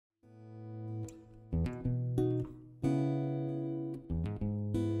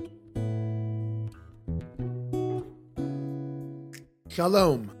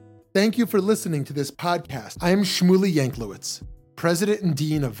Shalom. Thank you for listening to this podcast. I am Shmuley Yanklowitz, President and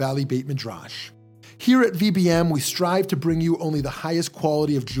Dean of Valley Beit Midrash. Here at VBM, we strive to bring you only the highest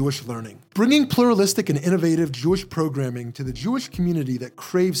quality of Jewish learning, bringing pluralistic and innovative Jewish programming to the Jewish community that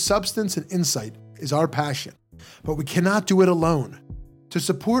craves substance and insight is our passion. But we cannot do it alone. To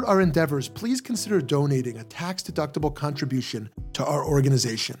support our endeavors, please consider donating a tax-deductible contribution to our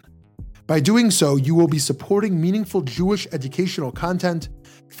organization. By doing so, you will be supporting meaningful Jewish educational content,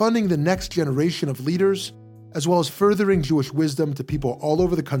 funding the next generation of leaders, as well as furthering Jewish wisdom to people all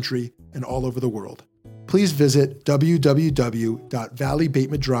over the country and all over the world. Please visit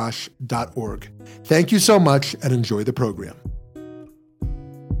www.valleybeitmidrash.org. Thank you so much and enjoy the program.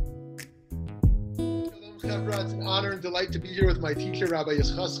 Shalom Chevra, it's an honor and delight to be here with my teacher, Rabbi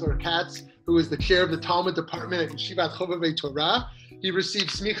Yisachar Katz, who is the chair of the Talmud department at Yeshivat Chovevei Torah. He received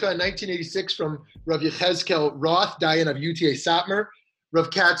smicha in 1986 from Rav Yechezkel Roth, Dayan of UTA Satmar.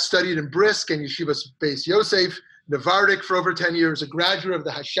 Rav Katz studied in Brisk and Yeshiva Beis Yosef, Navardik for over 10 years, a graduate of the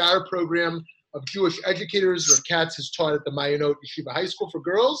Hashar program of Jewish educators. Rav Katz has taught at the Mayanot Yeshiva High School for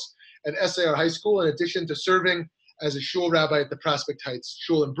girls and SAR High School, in addition to serving as a shul rabbi at the Prospect Heights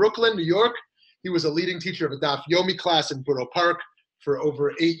Shul in Brooklyn, New York. He was a leading teacher of a Daf Yomi class in Borough Park for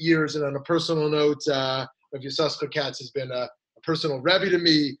over 8 years. And on a personal note, Rav Yisachar Katz has been a personal Rebbe to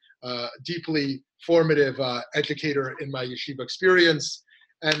me, deeply formative educator in my yeshiva experience.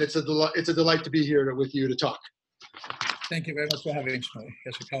 And it's a delight to be here with you to talk. Thank you very much for having me, for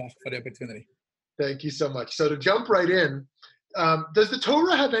the opportunity. Thank you so much. So to jump right in, does the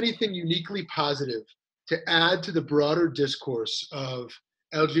Torah have anything uniquely positive to add to the broader discourse of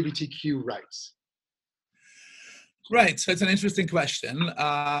LGBTQ rights? Right. So it's an interesting question.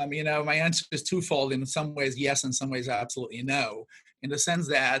 My answer is twofold. In some ways, yes. In some ways, absolutely no. In the sense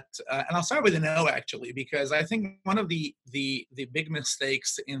that, and I'll start with the no, actually, because I think one of the big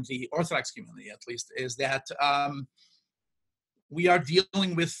mistakes in the Orthodox community, at least, is that we are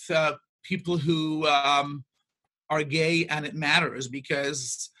dealing with people who are gay, and it matters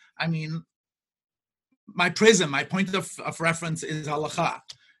because, my point of reference is halakha.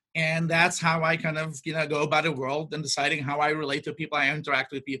 And that's how I kind of, go about the world and deciding how I relate to people, I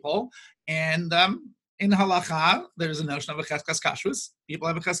interact with people. And in halakha, there's a notion of a cheskas kashrus. People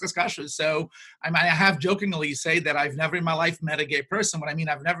have a cheskas kashrus. So I have jokingly say that I've never in my life met a gay person. What I mean,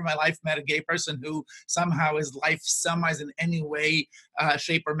 I've never in my life met a gay person who somehow his life somehow is in any way,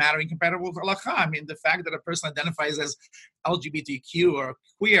 shape, or matter incompatible with halakha. The fact that a person identifies as LGBTQ or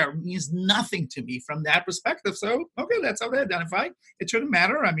queer means nothing to me from that perspective. So, okay, that's how they identify. It shouldn't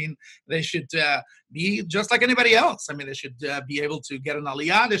matter. They should be just like anybody else. They should be able to get an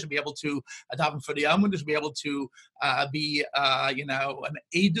aliyah. They should be able to daven for the Yom. They should be able to be, an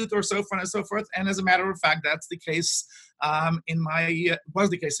edut or so on and so forth. And as a matter of fact, that's the case was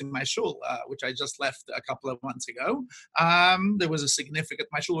the case in my shul, which I just left a couple of months ago. There was a significant,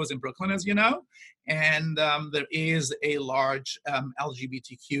 my shul was in Brooklyn, as you know, and there is a large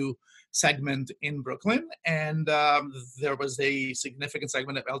LGBTQ segment in Brooklyn, and there was a significant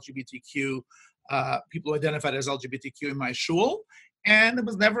segment of LGBTQ people who identified as LGBTQ in my shul. And there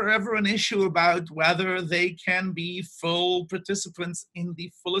was never ever an issue about whether they can be full participants in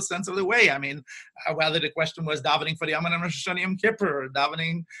the fullest sense of the way. Whether the question was davening for the Yom and Rosh Hashanah Yom Kippur, or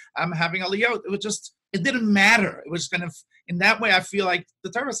davening, having aliyot, it didn't matter. It was kind of, in that way, I feel like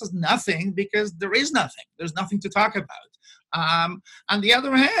the Torah says nothing because there is nothing. There's nothing to talk about. On the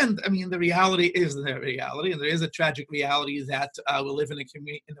other hand, the reality is the reality, and there is a tragic reality that we live in a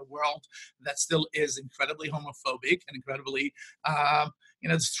community, in a world that still is incredibly homophobic and incredibly,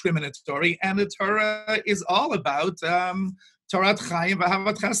 discriminatory. And the Torah is all about Torah Chaim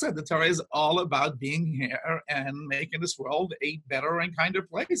v'Ahavat Chesed. The Torah is all about being here and making this world a better and kinder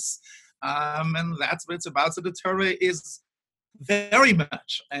place. And that's what it's about. So the Torah is very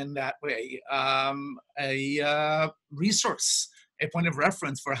much in that way a resource, a point of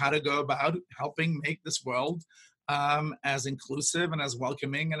reference for how to go about helping make this world as inclusive and as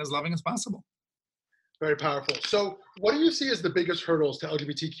welcoming and as loving as possible. Very powerful. So what do you see as the biggest hurdles to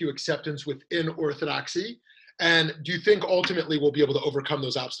LGBTQ acceptance within Orthodoxy? And do you think ultimately we'll be able to overcome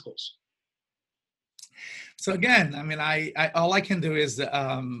those obstacles? So again, I all I can do is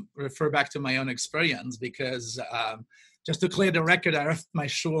refer back to my own experience, because just to clear the record, I left my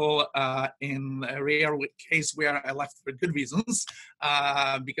shul in a rare case where I left for good reasons,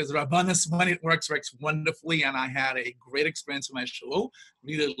 because Rabbanis, when it works wonderfully, and I had a great experience with my shul.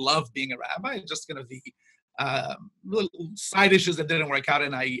 Really loved being a rabbi. Just kind of the little side issues that didn't work out,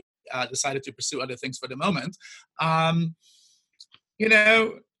 and I decided to pursue other things for the moment.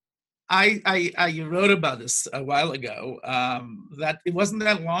 I wrote about this a while ago. That it wasn't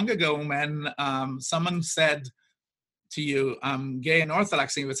that long ago when someone said to you, "I'm gay and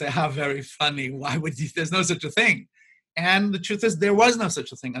Orthodox," and you would say, "How very funny! Why would you? There's no such a thing." And the truth is, there was no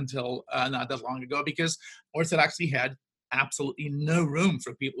such a thing until not that long ago, because Orthodoxy had absolutely no room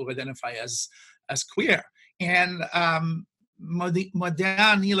for people who identify as queer. And I really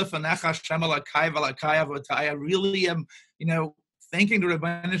am, thanking the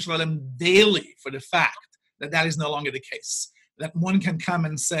Rebbeinu Shalom daily for the fact that that is no longer the case. That one can come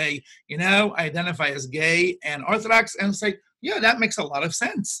and say, I identify as gay and Orthodox, and say, yeah, that makes a lot of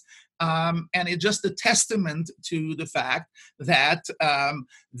sense. And it's just a testament to the fact that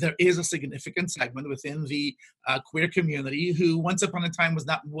there is a significant segment within the queer community who once upon a time was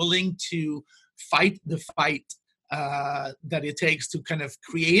not willing to fight the fight that it takes to kind of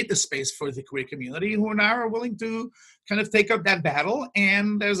create a space for the queer community, who now are willing to kind of take up that battle.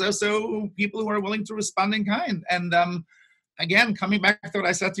 And there's also people who are willing to respond in kind. And again, coming back to what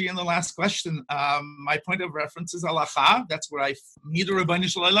I said to you in the last question, my point of reference is halacha. That's where I meet the Rebbeinu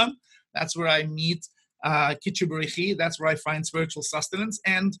Shalom. That's where I meet Kitcher B'Richi. That's where I find spiritual sustenance.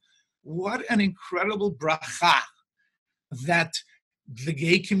 And what an incredible bracha that the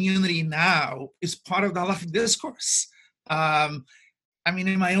gay community now is part of the halachic discourse. In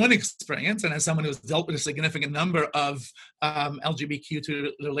my own experience, and as someone who's dealt with a significant number of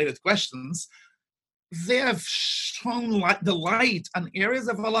LGBTQ-related questions, they have shown the light on areas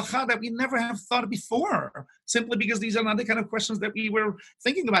of halacha that we never have thought before, simply because these are not the kind of questions that we were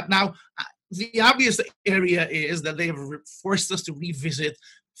thinking about. Now, the obvious area is that they have forced us to revisit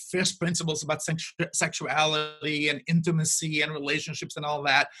first principles about sexuality and intimacy and relationships and all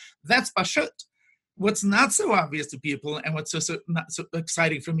that. That's pashut. What's not so obvious to people, and what's not so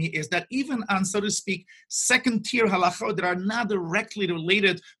exciting for me, is that even on, so to speak, second-tier halachot that are not directly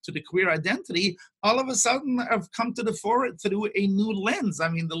related to the queer identity, all of a sudden have come to the fore through a new lens. I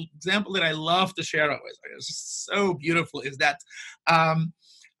mean, the example that I love to share always, it's just so beautiful, is that I'm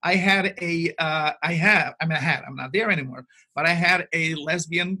not there anymore, but I had a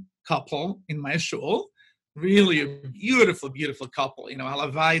lesbian couple in my shul, really a beautiful, beautiful couple,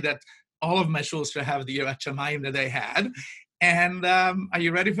 halavai that all of my shuls should have the Yirat Shamayim that they had. And are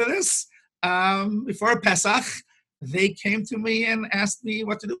you ready for this? Before Pesach, they came to me and asked me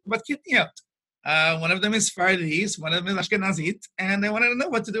what to do about kitniyot. One of them is Fardis, one of them is Ashkenazit, and they wanted to know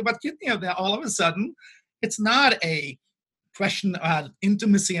what to do about kitniyot. Now, all of a sudden, it's not a question about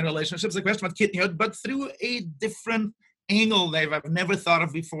intimacy and relationships, a question about kitniyot, but through a different angle I've never thought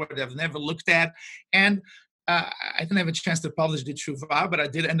of before, they've never looked at. And I didn't have a chance to publish the tshuva, but I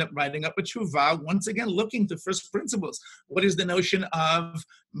did end up writing up a tshuva, once again looking to first principles. What is the notion of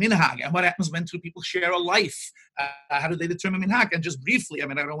minhag, and what happens when two people share a life? How do they determine minhag? And just briefly, I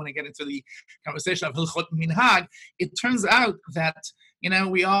don't want to get into the conversation of hilchot minhag. It turns out that,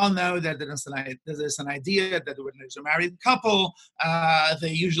 we all know that there's an idea that when there's a married couple,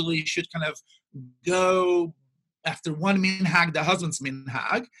 they usually should kind of go after one minhag, the husband's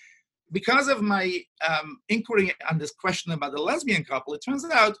minhag. Because of my inquiry on this question about the lesbian couple, it turns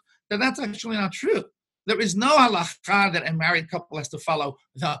out that that's actually not true. There is no halacha that a married couple has to follow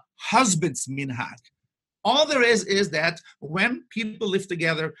the husband's minhag. All there is that when people live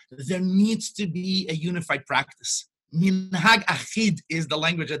together, there needs to be a unified practice. Minhag achid is the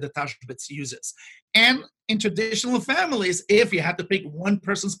language that the Tashbetz uses. And in traditional families, if you have to pick one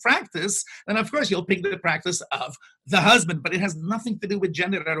person's practice, then of course you'll pick the practice of the husband, but it has nothing to do with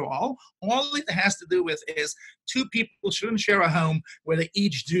gender at all. All it has to do with is two people shouldn't share a home where they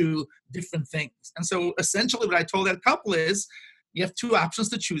each do different things. And so essentially what I told that couple is, you have two options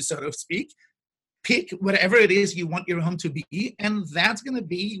to choose, so to speak. Pick whatever it is you want your home to be, and that's going to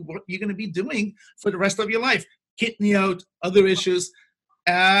be what you're going to be doing for the rest of your life. Kitniyot, other issues.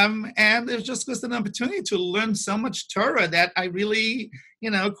 And it's just an opportunity to learn so much Torah that I really,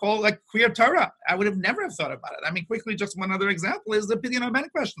 call like queer Torah. I would have never have thought about it. Quickly, just one other example is the Pidyon Rabbanan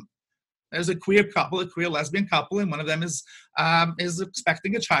question. There's a queer couple, a queer lesbian couple, and one of them is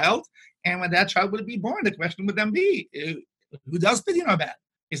expecting a child. And when that child would be born, the question would then be, who does Pidyon Rabbanan?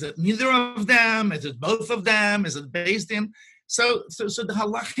 Is it neither of them? Is it both of them? Is it based in? So the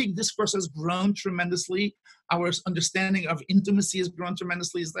halachic discourse has grown tremendously. Our understanding of intimacy has grown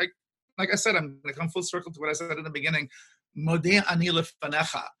tremendously. It's like I said, I'm going to come full circle to what I said in the beginning. Modeh ani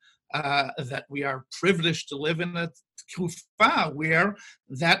lefanecha, that we are privileged to live in a kufa where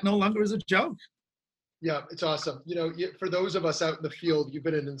that no longer is a joke. Yeah, it's awesome. For those of us out in the field, you've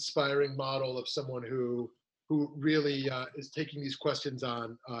been an inspiring model of someone who really is taking these questions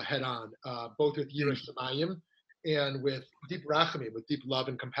on head on, both with Yirat Shamayim and with deep rachamim, with deep love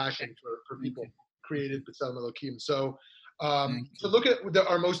and compassion for people created b'tselem Elokim. So to look at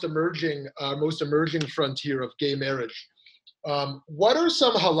our most emerging frontier of gay marriage, what are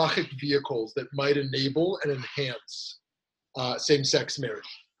some halachic vehicles that might enable and enhance same-sex marriage?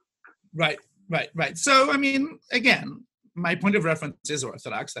 Right. So, I mean, again, my point of reference is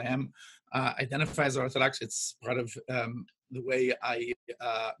Orthodox. I am identify as Orthodox. It's part of the way I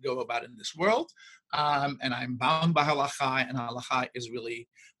go about in this world, and I'm bound by halacha, and halacha is really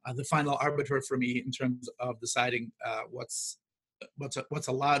the final arbiter for me in terms of deciding what's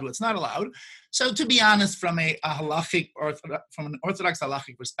allowed, what's not allowed. So, to be honest, from an Orthodox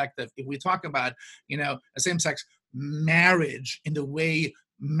halachic perspective, if we talk about a same-sex marriage in the way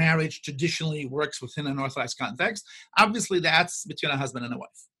marriage traditionally works within an Orthodox context, obviously that's between a husband and a wife.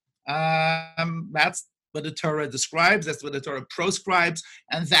 That's what the Torah describes, that's what the Torah proscribes,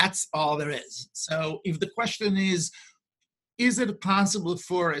 and that's all there is. So if the question is it possible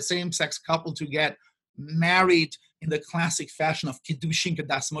for a same-sex couple to get married in the classic fashion of Kiddushin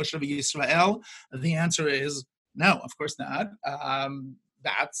Kedas Moshe Yisrael, the answer is no, of course not.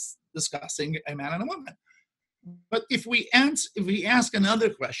 That's discussing a man and a woman. But if we ask another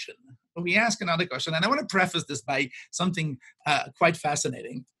question, and I want to preface this by something quite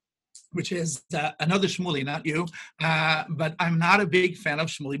fascinating, which is another Shmuley, not you, but I'm not a big fan of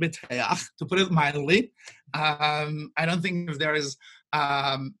Shmuley B'Teach, to put it mildly. I don't think if there is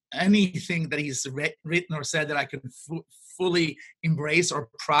anything that he's written or said that I can fully embrace or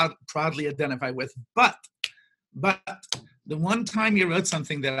proudly identify with. But the one time he wrote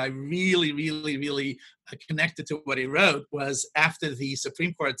something that I really, really, really connected to what he wrote was after the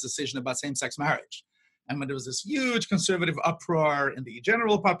Supreme Court's decision about same-sex marriage. And when there was this huge conservative uproar in the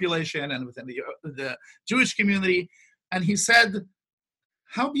general population and within the Jewish community, and he said,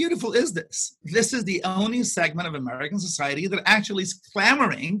 how beautiful is this? This is the only segment of American society that actually is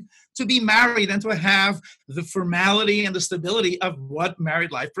clamoring to be married and to have the formality and the stability of what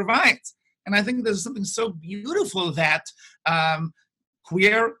married life provides. And I think there's something so beautiful that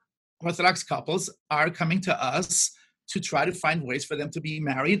queer Orthodox couples are coming to us to try to find ways for them to be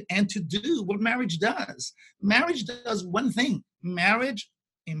married and to do what marriage does. Marriage does one thing. Marriage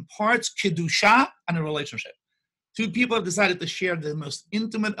imparts kedusha on a relationship. Two people have decided to share the most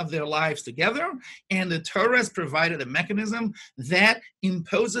intimate of their lives together, and the Torah has provided a mechanism that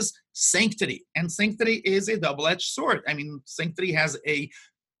imposes sanctity. And sanctity is a double-edged sword. I mean, sanctity has a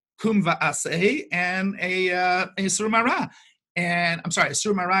kum va'aseh and a sur mara. And I'm sorry, a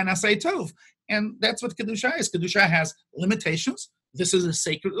sur mara and aseh tov. And that's what Kedusha is. Kedusha has limitations. This is a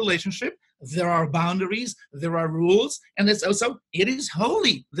sacred relationship. There are boundaries. There are rules. And it is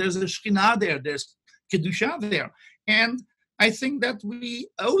holy. There's a Shekhinah there. There's Kedusha there. And I think that we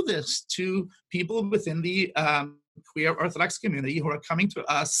owe this to people within the queer Orthodox community who are coming to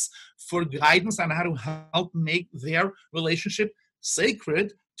us for guidance on how to help make their relationship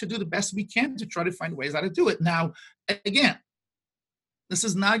sacred, to do the best we can to try to find ways how to do it. Now, again, this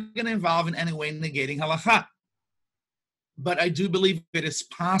is not going to involve in any way negating halakha. But I do believe it is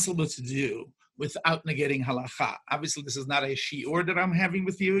possible to do without negating halakha. Obviously, this is not a shiur that I'm having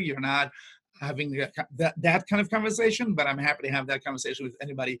with you. You're not having that kind of conversation, but I'm happy to have that conversation with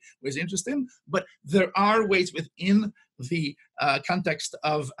anybody who is interested. But there are ways within the context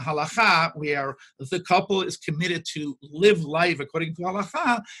of halakha where the couple is committed to live life according to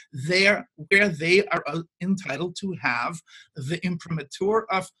halakha, where they are entitled to have the imprimatur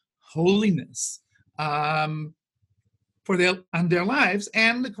of holiness on their lives.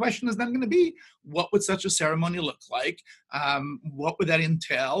 And the question is then going to be, what would such a ceremony look like? What would that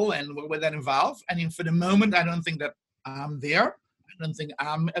entail? And what would that involve? I mean, for the moment, I don't think that I'm there. I don't think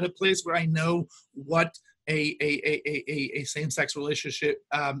I'm at a place where I know what a same-sex relationship,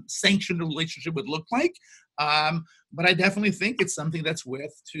 sanctioned relationship would look like. But I definitely think it's something that's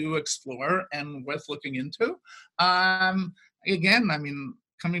worth to explore and worth looking into. Again, I mean,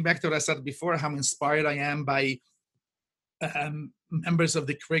 coming back to what I said before, how inspired I am by members of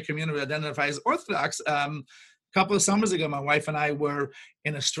the queer community who identify as Orthodox. A couple of summers ago, my wife and I were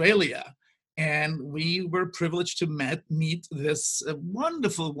in Australia, and we were privileged to meet this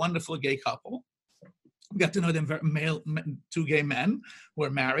wonderful, wonderful gay couple. We got to know them, two gay men who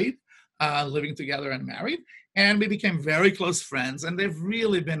were married, living together and married, and we became very close friends, and they've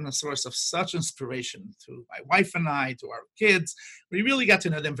really been a source of such inspiration to my wife and I, to our kids. We really got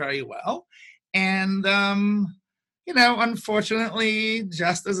to know them very well. And unfortunately,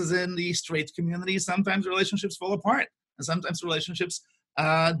 just as is in the straight community, sometimes relationships fall apart. And sometimes relationships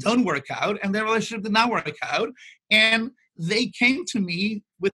don't work out, and their relationship did not work out. And they came to me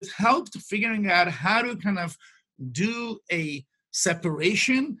with help to figuring out how to kind of do a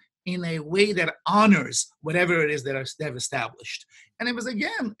separation in a way that honors whatever it is that they've established. And it was,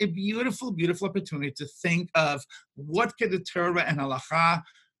 again, a beautiful, beautiful opportunity to think of what could the Torah and Halacha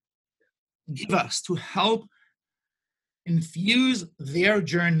give us to help infuse their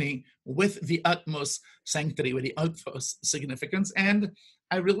journey with the utmost sanctity, with the utmost significance. And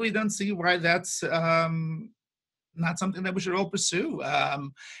I really don't see why that's not something that we should all pursue.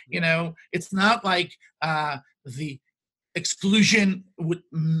 It's not like the exclusion would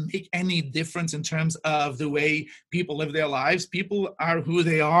make any difference in terms of the way people live their lives. People are who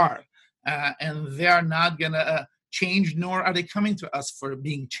they are, and they're not going to change, nor are they coming to us for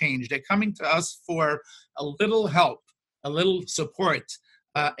being changed. They're coming to us for a little help, a little support,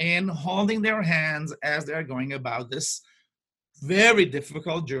 in holding their hands as they're going about this very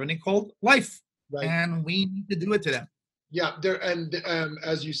difficult journey called life. Right. And we need to do it to them. Yeah,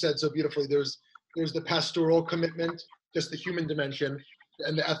 as you said so beautifully, there's the pastoral commitment, just the human dimension,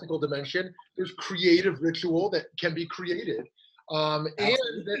 and the ethical dimension. There's creative ritual that can be created. And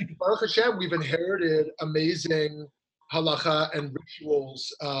Baruch Hashem, we've inherited amazing halacha and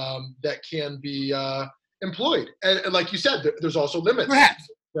rituals that can be employed. And like you said, there's also limits. Perhaps.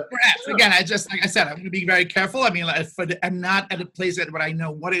 Again, like I said, I'm going to be very careful. I mean, I'm not at a place where I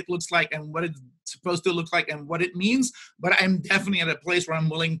know what it looks like and what it's supposed to look like and what it means, but I'm definitely at a place where I'm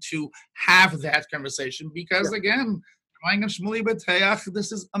willing to have that conversation because, again,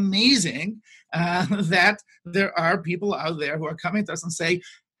 this is amazing that there are people out there who are coming to us and say,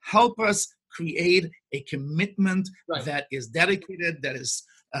 help us create a commitment that is dedicated, that is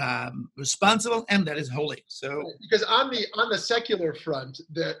responsible, and that is holy. So, because on the secular front,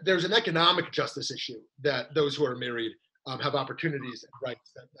 there's an economic justice issue that those who are married have opportunities and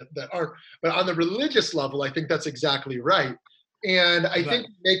rights that aren't. But on the religious level, I think that's exactly right. And I think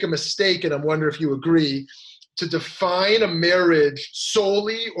we make a mistake, and I wonder if you agree, to define a marriage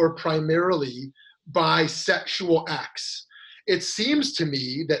solely or primarily by sexual acts. It seems to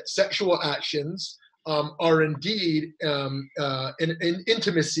me that sexual actions are indeed, and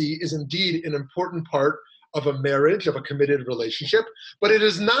intimacy is indeed an important part of a marriage, of a committed relationship, but it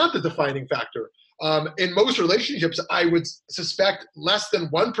is not the defining factor. In most relationships, I would suspect less than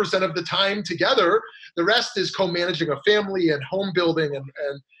 1% of the time together. The rest is co-managing a family and home building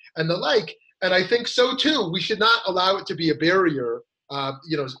and the like. And I think so too. We should not allow it to be a barrier.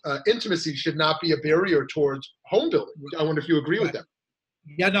 Intimacy should not be a barrier towards home building. I wonder if you agree with that.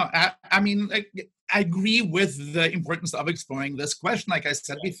 Yeah, no, I mean, I agree with the importance of exploring this question. Like I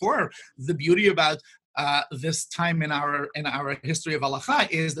said before, the beauty about this time in our history of halacha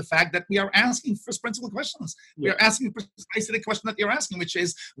is the fact that we are asking first principle questions. We are asking precisely the question that you're asking, which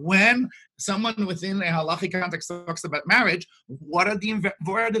is when someone within a halachic context talks about marriage, what are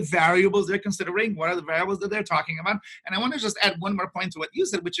the variables they're considering? What are the variables that they're talking about? And I want to just add one more point to what you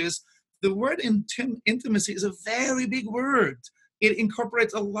said, which is the word intimacy is a very big word. It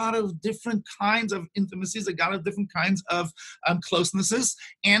incorporates a lot of different kinds of intimacies, a lot of different kinds of closenesses.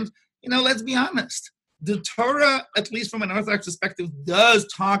 And, let's be honest. The Torah, at least from an Orthodox perspective, does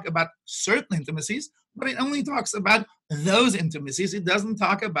talk about certain intimacies, but it only talks about those intimacies. It doesn't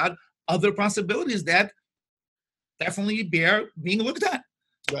talk about other possibilities that definitely bear being looked at.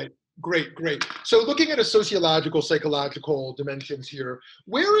 Right. Great. So looking at a sociological, psychological dimensions here,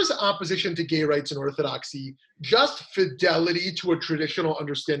 where is opposition to gay rights and orthodoxy just fidelity to a traditional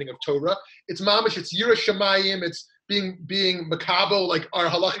understanding of Torah? It's mamish, it's Yira Shamayim, it's being makabel, like our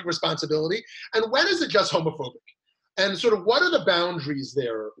halachic responsibility. And when is it just homophobic? And sort of what are the boundaries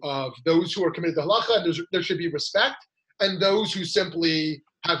there of those who are committed to halacha, and there should be respect, and those who simply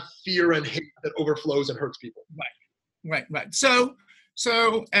have fear and hate that overflows and hurts people? Right. So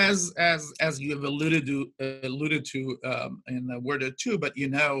as you have alluded to in a word or two, but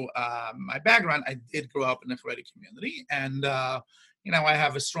my background, I did grow up in the Haredi community, and I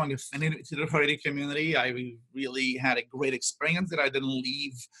have a strong affinity to the Haredi community. I really had a great experience that I didn't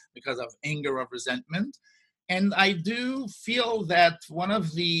leave because of anger or resentment, and I do feel that one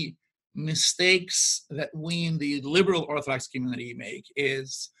of the mistakes that we in the liberal Orthodox community make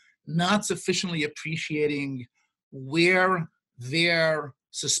is not sufficiently appreciating where their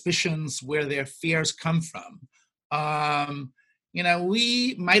suspicions, where their fears come from.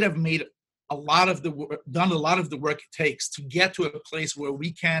 We might have made done a lot of the work it takes to get to a place where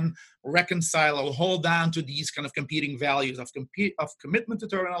we can reconcile or hold on to these kind of competing values of commitment to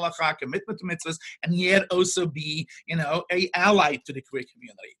Torah and Halacha, commitment to mitzvahs, and yet also be, a ally to the queer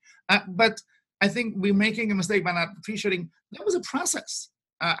community. But I think we're making a mistake by not appreciating that was a process.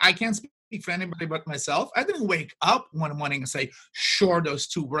 I can't speak for anybody but myself. I didn't wake up one morning and say, sure, those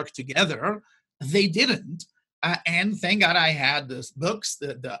two work together. They didn't. And thank God I had the books,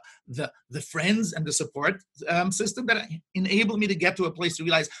 the friends, and the support system that enabled me to get to a place to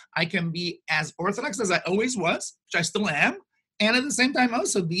realize I can be as Orthodox as I always was, which I still am, and at the same time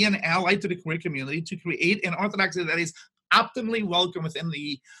also be an ally to the queer community to create an Orthodoxy that is optimally welcome within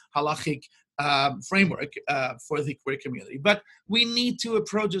the halachic framework for the queer community. But we need to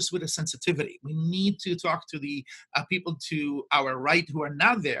approach this with a sensitivity. We need to talk to the people to our right who are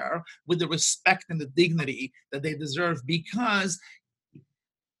not there with the respect and the dignity that they deserve, because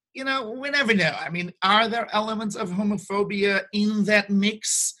we never know. I mean, are there elements of homophobia in that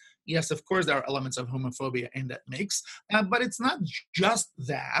mix? Yes, of course, there are elements of homophobia in that mix, but it's not just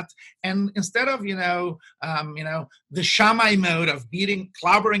that. And instead of, the Shammai mode of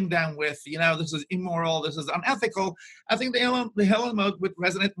clobbering them with, this is immoral, this is unethical, I think the Hillel mode would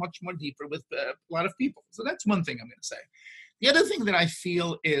resonate much more deeper with a lot of people. So that's one thing I'm going to say. The other thing that I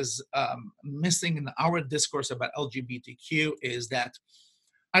feel is missing in our discourse about LGBTQ is that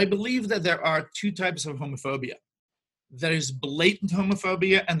I believe that there are two types of homophobia. There is blatant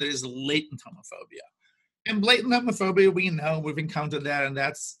homophobia and there is latent homophobia. And blatant homophobia, we know, we've encountered that, and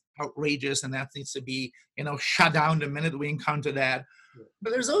that's outrageous, and that needs to be, shut down the minute we encounter that.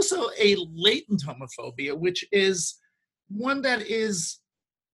 But there's also a latent homophobia, which is one that is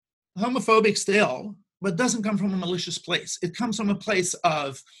homophobic still, but doesn't come from a malicious place. It comes from a place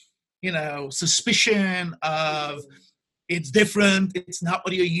of, suspicion, of it's different, it's not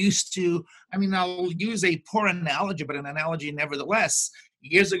what you're used to. I mean, I'll use a poor analogy, but an analogy nevertheless.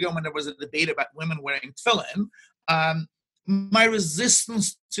 Years ago, when there was a debate about women wearing tefillin, my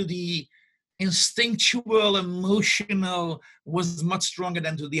resistance to the instinctual, emotional was much stronger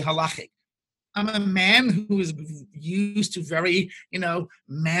than to the halachic. I'm a man who is used to very,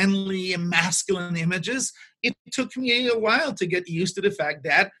 manly and masculine images. It took me a while to get used to the fact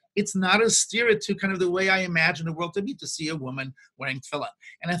that it's not a steer to kind of the way I imagine the world to be, to see a woman wearing tefillin.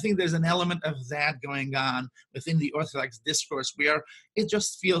 And I think there's an element of that going on within the Orthodox discourse where it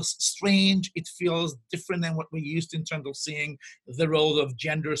just feels strange. It feels different than what we're used to in terms of seeing the role of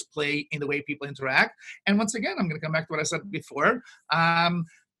genders play in the way people interact. And once again, I'm going to come back to what I said before.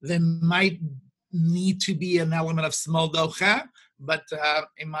 There might need to be an element of smoldocha, but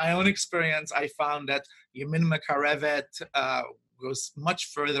in my own experience, I found that Yemin Makarevet goes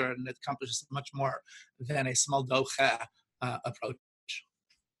much further and accomplishes much more than a smoldocha approach.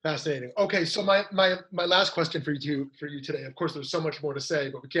 Fascinating. Okay, so my last question for you today. Of course, there's so much more to say,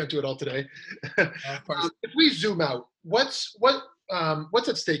 but we can't do it all today. If we zoom out, what's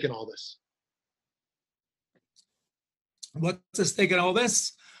at stake in all this? What's at stake in all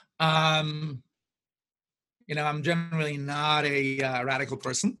this? I'm generally not a radical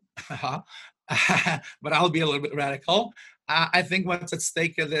person, but I'll be a little bit radical. I think what's at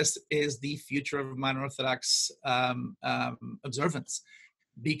stake in this is the future of modern Orthodox observance,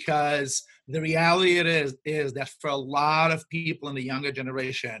 because the reality is that for a lot of people in the younger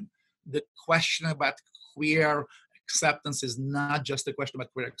generation, the question about queer acceptance is not just a question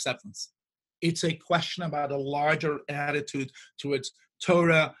about queer acceptance. It's a question about a larger attitude towards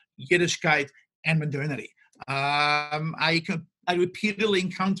Torah, Yiddishkeit, and modernity. I repeatedly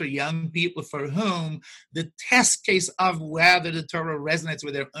encounter young people for whom the test case of whether the Torah resonates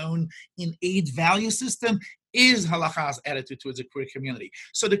with their own innate value system is halacha's attitude towards the queer community.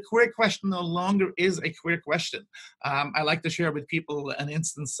 So the queer question no longer is a queer question. I like to share with people an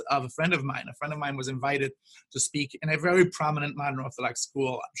instance of a friend of mine. A friend of mine was invited to speak in a very prominent modern Orthodox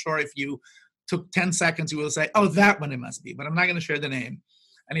school. I'm sure if you took 10 seconds, you will say, oh, that one it must be, but I'm not going to share the name.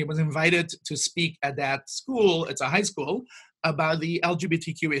 And he was invited to speak at that school, it's a high school, about the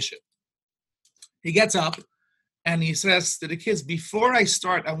LGBTQ issue. He gets up and he says to the kids, before I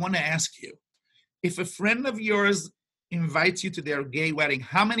start, I want to ask you, if a friend of yours invites you to their gay wedding,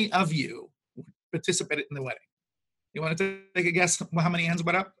 how many of you participated in the wedding? You want to take a guess how many hands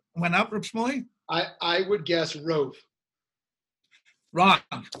went up, Reb Shmuley? I would guess Rove. Wrong.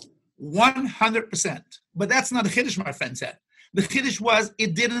 100%. But that's not the Chiddush my friend said. The Chiddush was,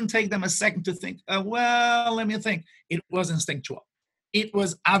 it didn't take them a second to think, let me think. It was instinctual. It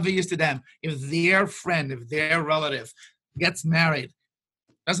was obvious to them. If their friend, if their relative gets married,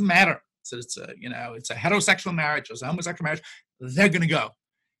 doesn't matter. So it's a heterosexual marriage or it's a homosexual marriage, they're going to go.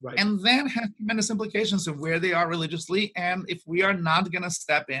 Right. And that has tremendous implications of where they are religiously. And if we are not going to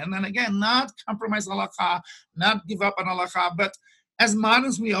step in, and again, not compromise halakha, not give up on halakha, but as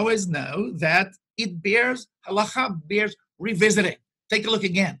moderns, we always know that halakha bears revisiting. Take a look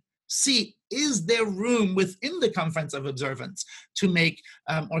again. See, is there room within the confines of observance to make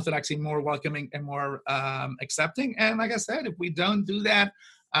Orthodoxy more welcoming and more accepting? And like I said, if we don't do that,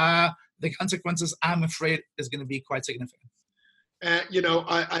 the consequences, I'm afraid, is going to be quite significant.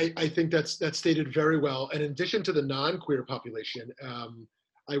 I think that's stated very well. And in addition to the non-queer population,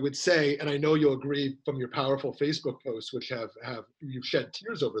 I would say, and I know you'll agree from your powerful Facebook posts, which have you've shed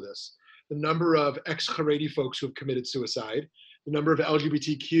tears over this, the number of ex-Haredi folks who have committed suicide, the number of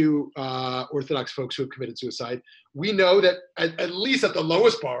LGBTQ Orthodox folks who have committed suicide. We know that at least at the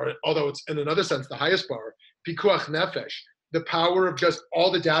lowest bar, although it's in another sense the highest bar, pikuach nefesh, the power of just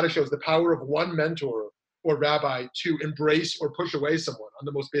all the data shows the power of one mentor or rabbi to embrace or push away someone on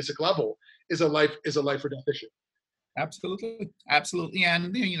the most basic level is a life or death issue. Absolutely.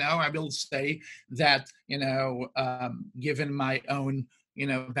 And, I will say that, given my own,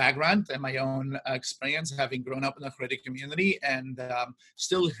 background and my own experience, having grown up in the Haredi community and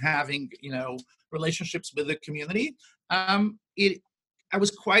still having, relationships with the community, as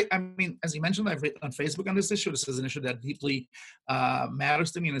you mentioned, I've written on Facebook on this issue. This is an issue that deeply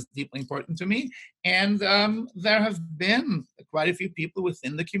matters to me and is deeply important to me. And there have been quite a few people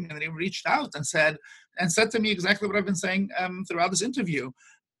within the community who reached out and said to me exactly what I've been saying throughout this interview.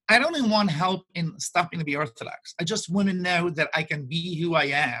 I don't even want help in stopping to be Orthodox. I just want to know that I can be who I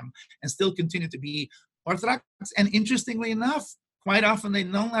am and still continue to be Orthodox. And interestingly enough, quite often they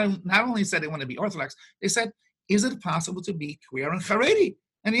not only said they want to be Orthodox, they said, is it possible to be queer and Haredi?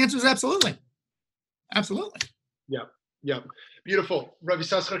 And the answer is absolutely. Absolutely. Yeah. Beautiful. Rabbi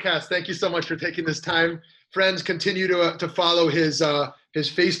Yisachar Katz, thank you so much for taking this time. Friends, continue to follow his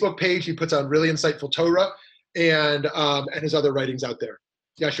Facebook page. He puts on really insightful Torah and his other writings out there.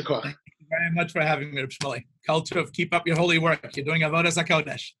 Yasher koach. Thank you very much for having me, Reb Shmuley. Culture of keep up your holy work. You're doing avodas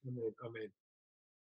hakodesh. Amen.